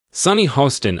Sunny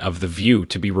Hostin of The View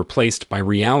to be replaced by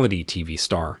reality TV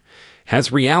star. Has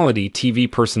reality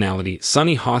TV personality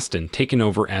Sunny Hostin taken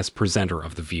over as presenter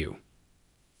of The View?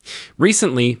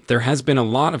 Recently, there has been a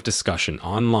lot of discussion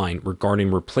online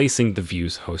regarding replacing The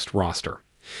View's host roster.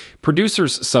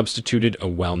 Producers substituted a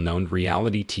well-known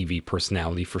reality TV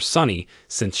personality for Sunny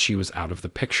since she was out of the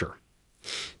picture.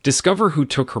 Discover who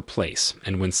took her place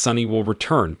and when Sunny will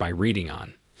return by reading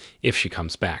on, if she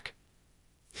comes back.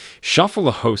 Shuffle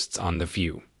of hosts on The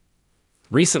View.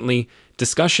 Recently,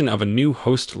 discussion of a new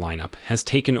host lineup has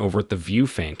taken over The View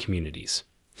fan communities.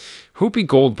 Whoopi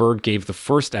Goldberg gave the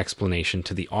first explanation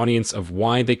to the audience of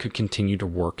why they could continue to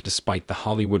work despite the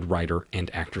Hollywood writer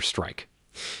and actor strike.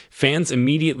 Fans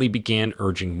immediately began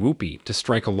urging Whoopi to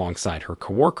strike alongside her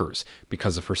coworkers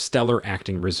because of her stellar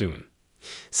acting resume.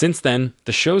 Since then,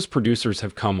 the show's producers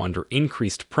have come under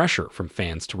increased pressure from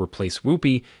fans to replace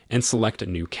Whoopi and select a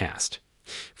new cast.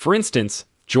 For instance,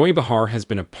 Joy Behar has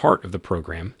been a part of the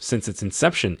program since its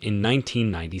inception in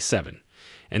 1997,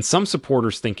 and some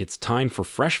supporters think it's time for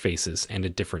fresh faces and a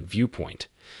different viewpoint.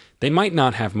 They might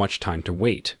not have much time to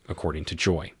wait, according to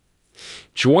Joy.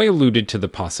 Joy alluded to the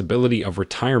possibility of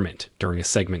retirement during a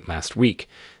segment last week,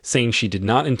 saying she did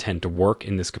not intend to work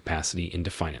in this capacity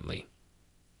indefinitely.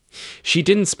 She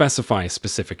didn't specify a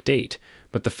specific date,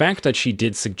 but the fact that she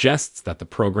did suggests that the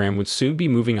program would soon be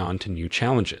moving on to new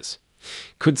challenges.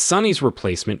 Could Sunny's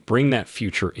replacement bring that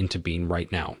future into being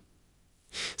right now?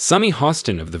 Sunny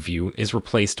Hostin of The View is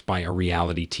replaced by a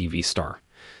reality TV star.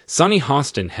 Sunny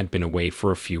Hostin had been away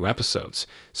for a few episodes,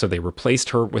 so they replaced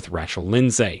her with Rachel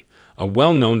Lindsay, a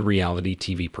well-known reality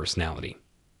TV personality.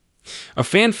 A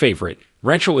fan favorite,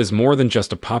 Rachel is more than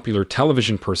just a popular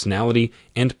television personality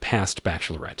and past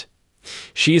bachelorette.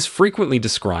 She is frequently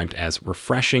described as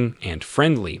refreshing and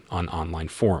friendly on online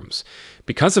forums.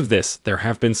 Because of this, there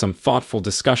have been some thoughtful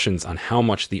discussions on how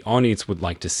much the audience would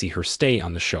like to see her stay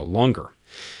on the show longer.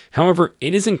 However,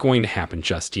 it isn't going to happen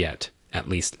just yet, at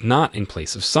least not in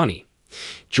place of Sunny.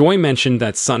 Joy mentioned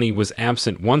that Sunny was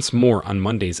absent once more on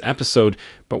Monday's episode,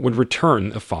 but would return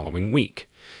the following week.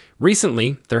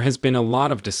 Recently, there has been a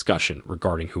lot of discussion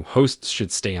regarding who hosts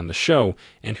should stay on the show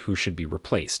and who should be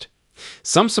replaced.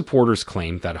 Some supporters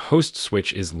claim that a host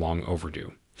switch is long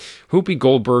overdue. Whoopi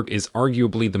Goldberg is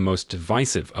arguably the most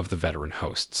divisive of the veteran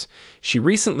hosts. She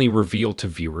recently revealed to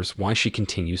viewers why she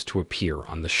continues to appear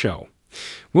on the show.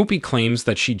 Whoopi claims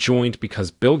that she joined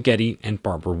because Bill Getty and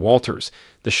Barbara Walters,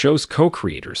 the show's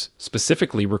co-creators,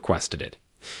 specifically requested it.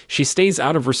 She stays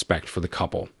out of respect for the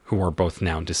couple, who are both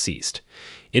now deceased.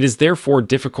 It is therefore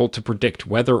difficult to predict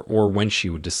whether or when she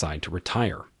would decide to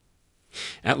retire.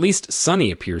 At least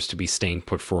Sunny appears to be staying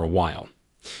put for a while.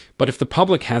 But if the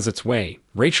public has its way,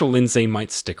 Rachel Lindsay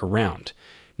might stick around.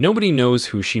 Nobody knows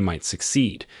who she might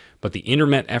succeed, but the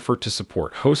internet effort to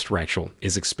support host Rachel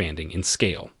is expanding in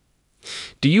scale.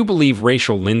 Do you believe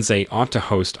Rachel Lindsay ought to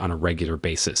host on a regular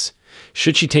basis?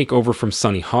 Should she take over from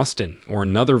Sunny Hostin or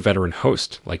another veteran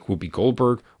host like Whoopi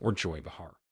Goldberg or Joy Behar?